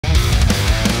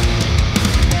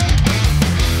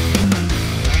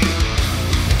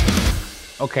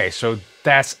Okay, so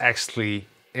that's actually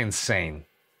insane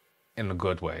in a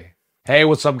good way. Hey,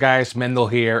 what's up guys? Mendel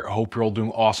here. Hope you're all doing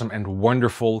awesome and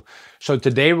wonderful. So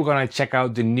today we're gonna check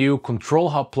out the new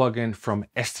Controlhub plugin from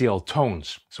STL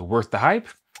Tones. So worth the hype?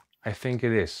 I think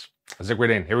it is. Let's dig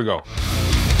right in. Here we go.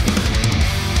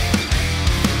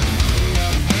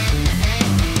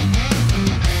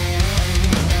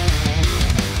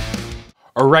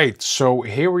 Alright, so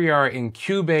here we are in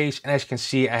Cubase, and as you can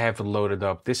see I have it loaded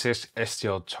up. This is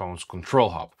STL Tones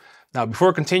Controlhub. Now before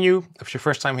I continue, if it's your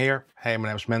first time here, hey, my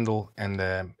name is Mendel, and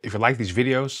if you like these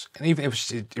videos, and even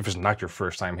if it's not your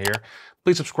first time here,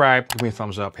 please subscribe, give me a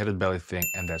thumbs up, hit the belly thing,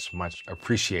 and that's much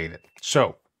appreciated.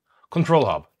 So,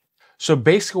 Controlhub. So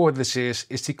basically what this is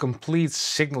the complete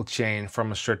signal chain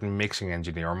from a certain mixing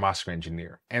engineer or mastering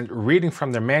engineer. And reading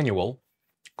from their manual,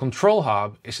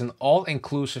 Controlhub is an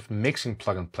all-inclusive mixing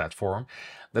plugin platform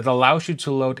that allows you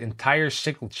to load entire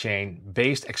signal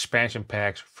chain-based expansion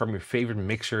packs from your favorite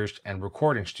mixers and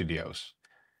recording studios.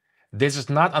 This is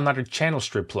not another channel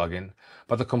strip plugin,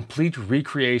 but a complete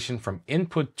recreation from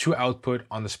input to output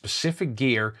on the specific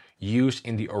gear used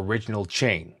in the original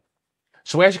chain.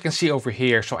 So as you can see over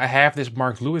here, so I have this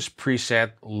Mark Lewis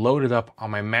preset loaded up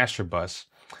on my master bus,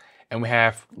 and we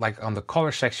have, like on the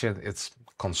color section, it's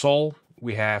console.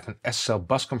 We have an SSL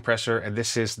bus compressor, and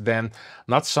this is then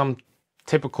not some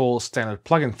typical standard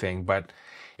plugin thing, but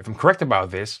if I'm correct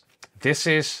about this, this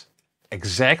is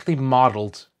exactly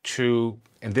modeled to,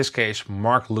 in this case,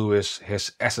 Mark Lewis,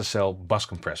 his SSL bus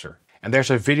compressor. And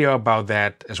there's a video about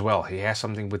that as well. He has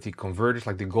something with the converters,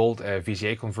 like the gold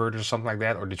VGA converters or something like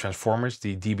that, or the transformers,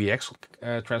 the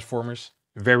DBX transformers.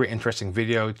 Very interesting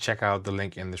video. Check out the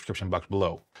link in the description box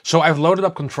below. So I've loaded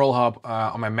up Controlhub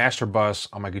on my master bus,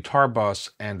 on my guitar bus,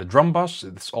 and the drum bus.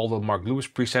 It's all the Mark Lewis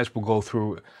presets. We'll go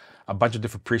through a bunch of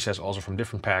different presets also from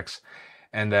different packs.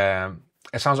 And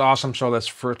it sounds awesome. So let's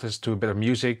first listen to a bit of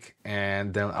music,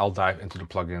 and then I'll dive into the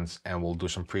plugins and we'll do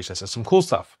some presets and some cool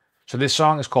stuff. So this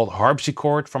song is called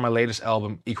Harpsichord from my latest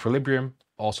album, Equilibrium.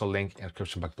 Also link in the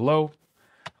description box below.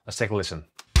 Let's take a listen.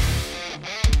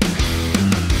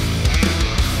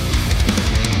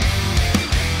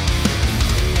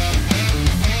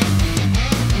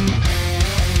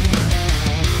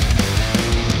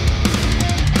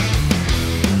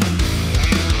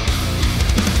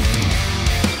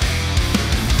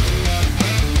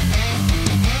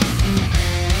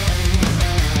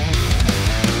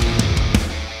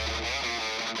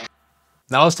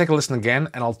 Now let's take a listen again,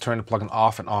 and I'll turn the plugin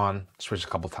off and on, switch a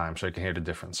couple times so you can hear the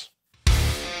difference.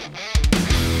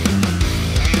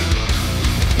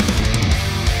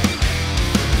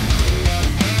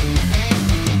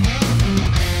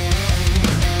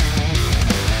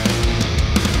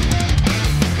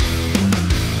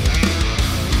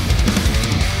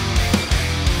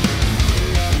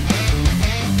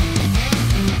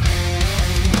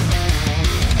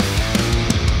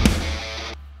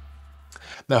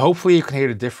 Now hopefully you can hear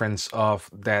the difference of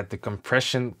that the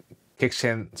compression kicks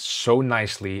in so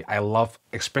nicely. I love,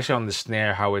 especially on the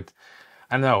snare, how it,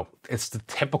 I don't know, it's the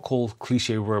typical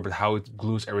cliche word, but how it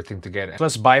glues everything together. So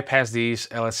let's bypass these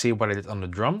and let's see what I did on the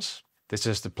drums. This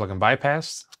is the plugin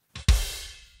bypass.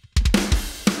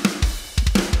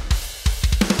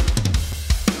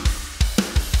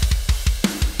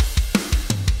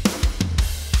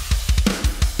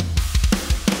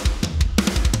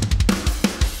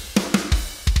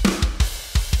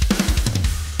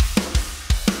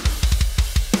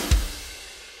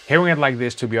 Hearing it like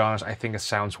this, to be honest, I think it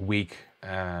sounds weak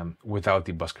without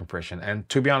the bus compression. And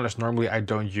to be honest, normally I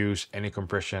don't use any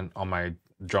compression on my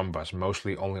drum bus,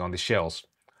 mostly only on the shells.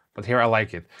 But here I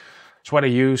like it. So what I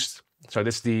used, so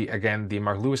this is again the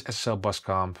Mark Lewis SSL bus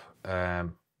comp.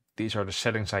 These are the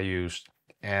settings I used,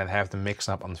 and have the mix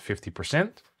up on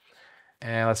 50%.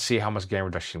 And let's see how much gain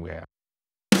reduction we have.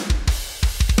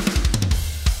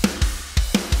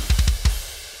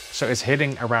 So it's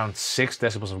hitting around 6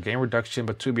 decibels of gain reduction,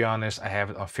 but to be honest, I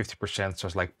have it on 50%, so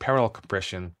it's like parallel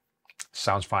compression.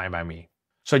 Sounds fine by me.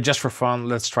 So just for fun,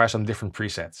 let's try some different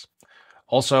presets.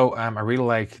 Also, I really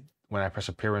like when I press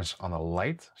appearance on a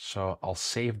light, so I'll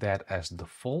save that as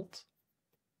default.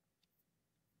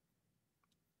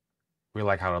 Really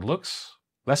like how it looks.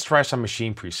 Let's try some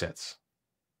machine presets.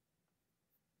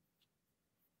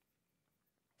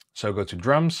 So go to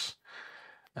drums.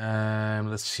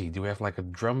 Let's see, do we have like a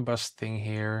drum bus thing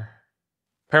here?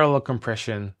 Parallel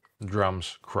compression,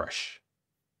 drums, crush.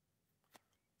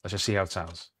 Let's just see how it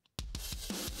sounds.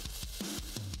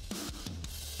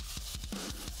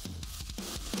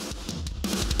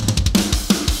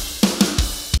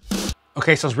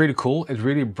 Okay, so it's really cool. It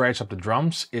really brightens up the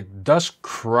drums. It does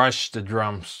crush the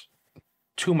drums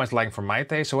too much liking for my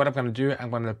taste. So what I'm going to do,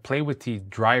 I'm going to play with the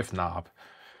drive knob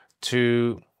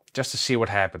just to see what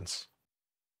happens.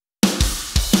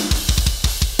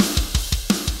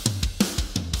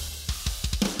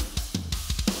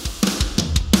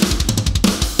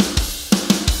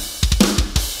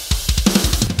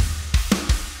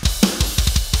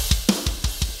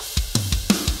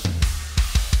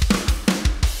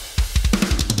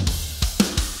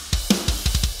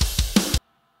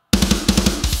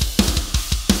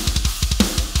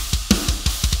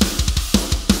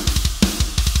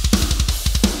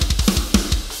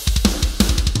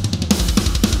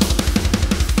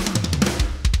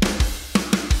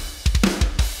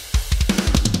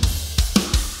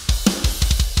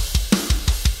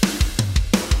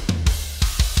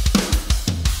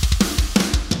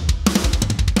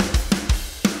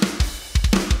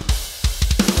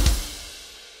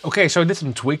 Okay, so I did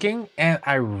some tweaking and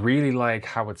I really like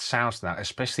how it sounds now,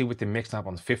 especially with the mix knob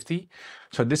on 50.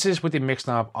 So this is with the mix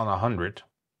knob on 100.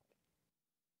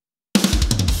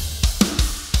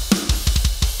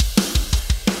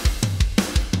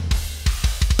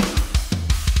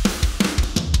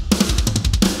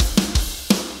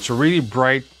 So really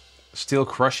bright, still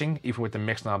crushing, even with the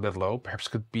mix knob that low. Perhaps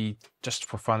could be, just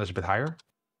for fun, it's a bit higher.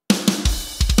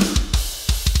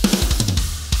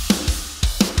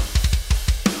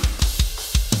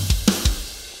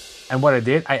 And what I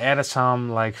did, I added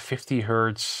some like 50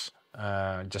 hertz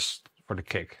just for the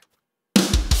kick.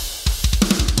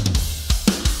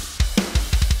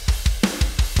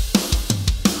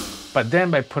 But then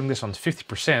by putting this on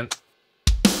 50%,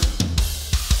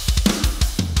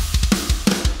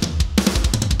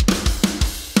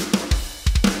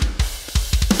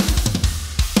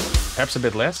 perhaps a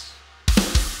bit less,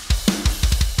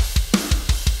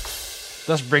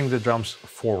 does bring the drums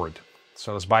forward.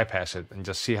 So let's bypass it and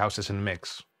just see how this in the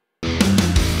mix.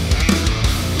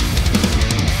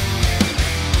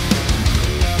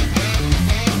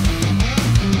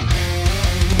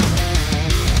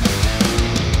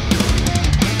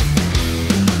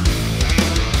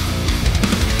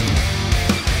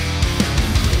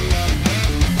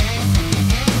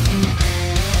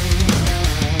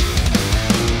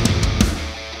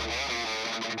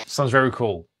 Sounds very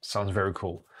cool. Sounds very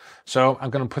cool. So I'm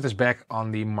going to put this back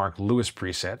on the Mark Lewis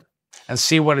preset and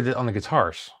see what it did on the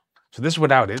guitars. So this is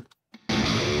without it.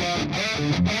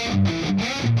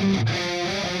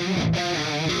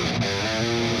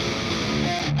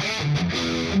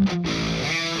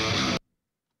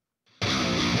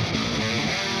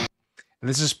 And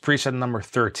this is preset number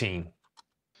 13.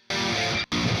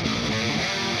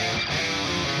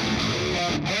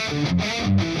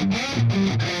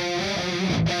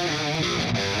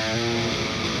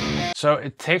 So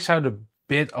it takes out a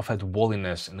bit of that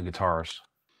woolliness in the guitars.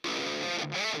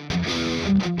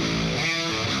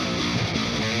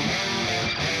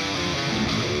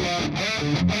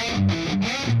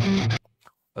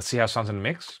 Let's see how it sounds in the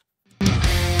mix.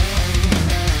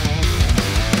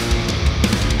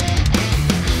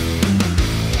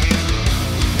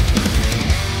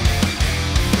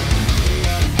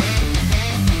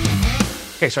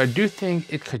 Okay, so I do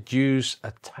think it could use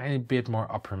a tiny bit more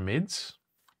upper mids.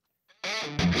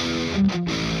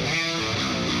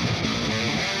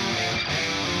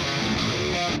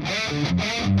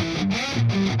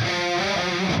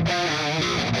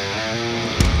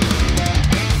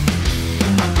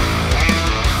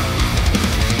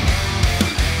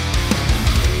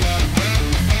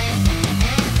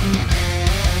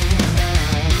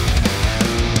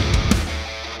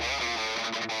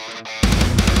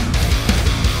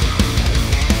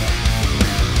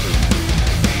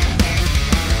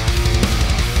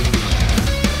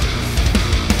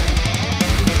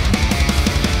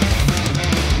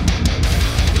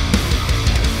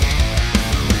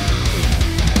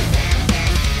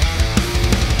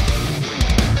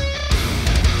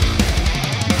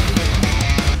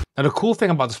 Now the cool thing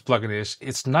about this plugin is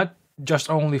it's not just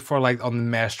only for like on the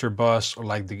master bus or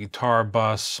like the guitar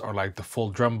bus or like the full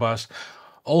drum bus,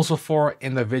 also for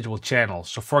individual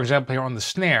channels. So for example, here on the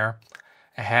snare,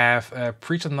 I have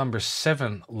preset number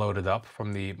 7 loaded up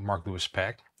from the Mark Lewis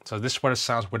pack. So this is what it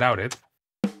sounds without it.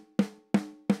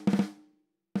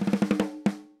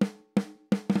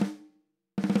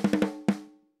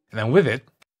 And then with it,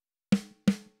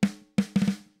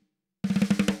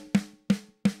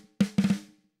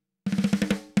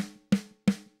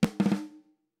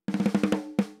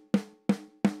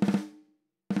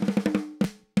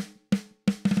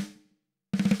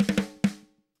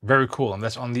 very cool, and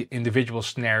that's on the individual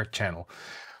snare channel.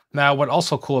 Now, what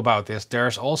also cool about this,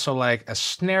 there's also like a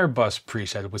snare bus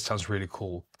preset, which sounds really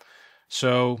cool.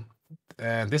 So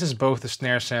this is both the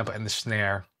snare sample and the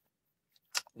snare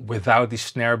without the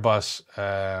snare bus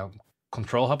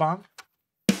control hub on.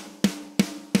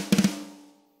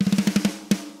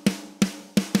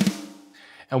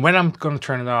 And when I'm going to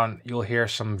turn it on, you'll hear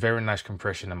some very nice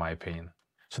compression in my opinion.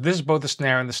 So this is both the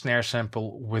snare and the snare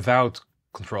sample without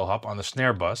control hub on the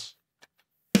snare bus.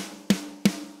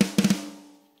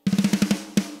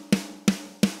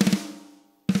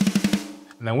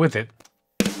 And then with it,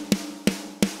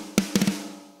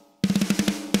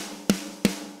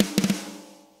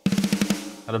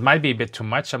 now that might be a bit too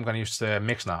much, so I'm going to use the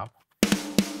mix knob.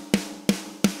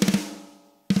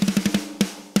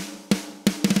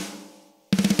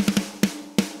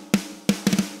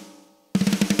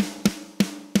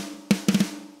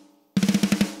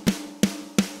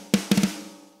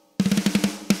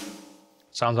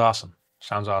 Sounds awesome.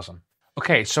 Sounds awesome.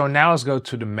 Okay, so now let's go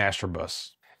to the master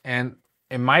bus. And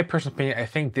in my personal opinion, I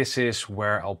think this is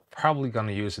where I'll probably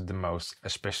gonna use it the most.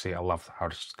 Especially, I love how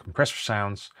this compressor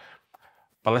sounds.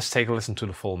 But let's take a listen to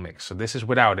the full mix. So this is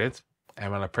without it,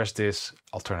 and when I press this,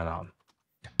 I'll turn it on.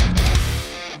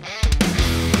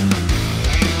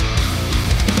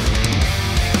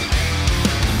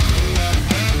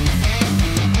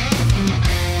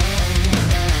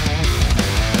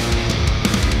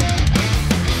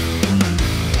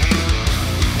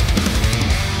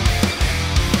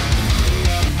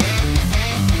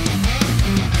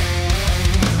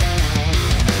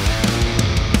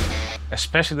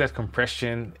 Especially that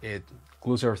compression, it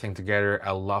glues everything together.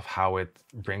 I love how it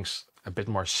brings a bit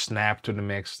more snap to the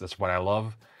mix. That's what I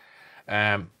love.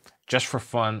 Just for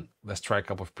fun, let's try a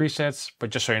couple of presets.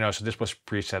 But just so you know, so this was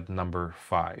preset number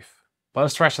 5. But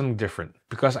let's try something different,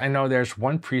 because I know there's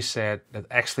one preset that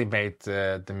actually made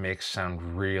the mix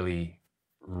sound really,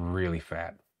 really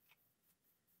fat.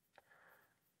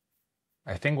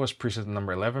 I think it was preset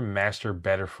number 11, Master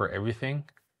Better for Everything.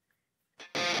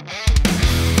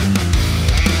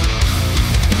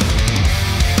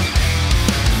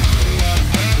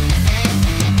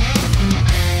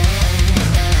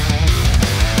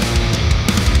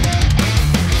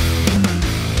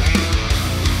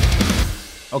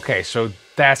 Okay, so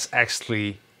that's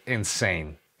actually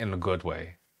insane in a good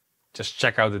way. Just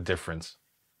check out the difference.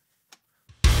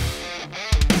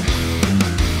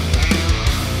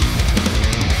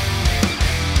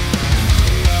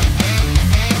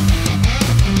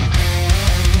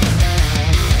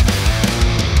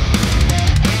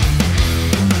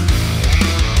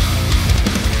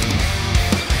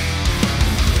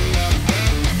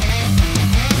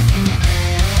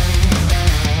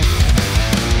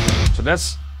 So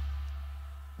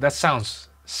that sounds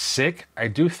sick. I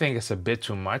do think it's a bit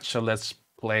too much, so let's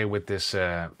play with this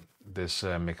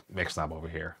mix knob over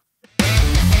here.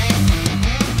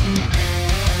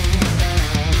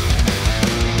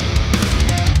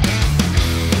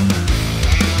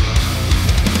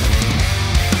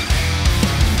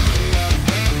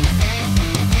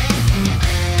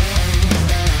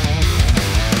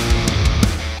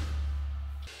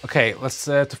 Okay, let's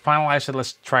to finalize it,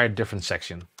 let's try a different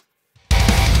section.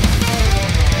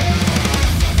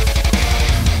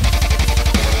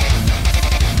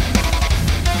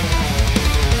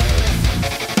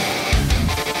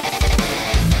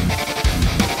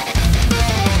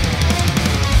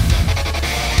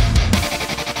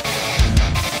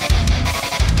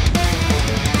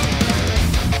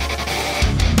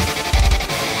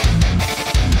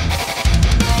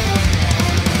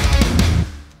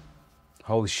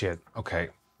 Holy shit. Okay,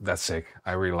 that's sick.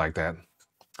 I really like that.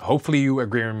 Hopefully you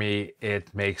agree with me.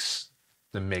 It makes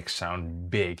the mix sound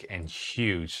big and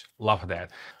huge. Love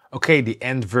that. Okay, the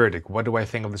end verdict. What do I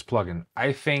think of this plugin?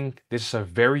 I think this is a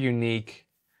very unique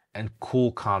and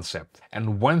cool concept.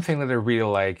 And one thing that I really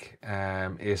like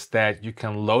is that you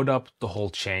can load up the whole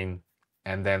chain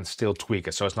and then still tweak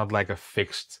it. So it's not like a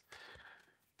fixed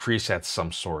preset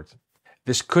some sort.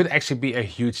 This could actually be a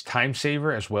huge time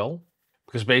saver as well,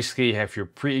 because basically you have your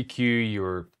pre-EQ,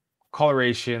 your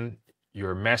coloration,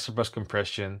 your master bus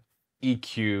compression,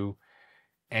 EQ,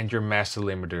 and your master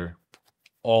limiter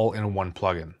all in one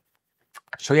plugin.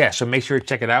 So yeah, so make sure you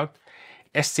check it out.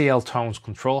 STL Tones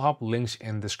Control Hub, links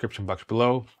in the description box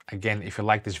below. Again, if you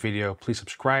like this video, please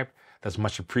subscribe. That's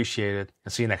much appreciated.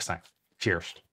 And see you next time. Cheers.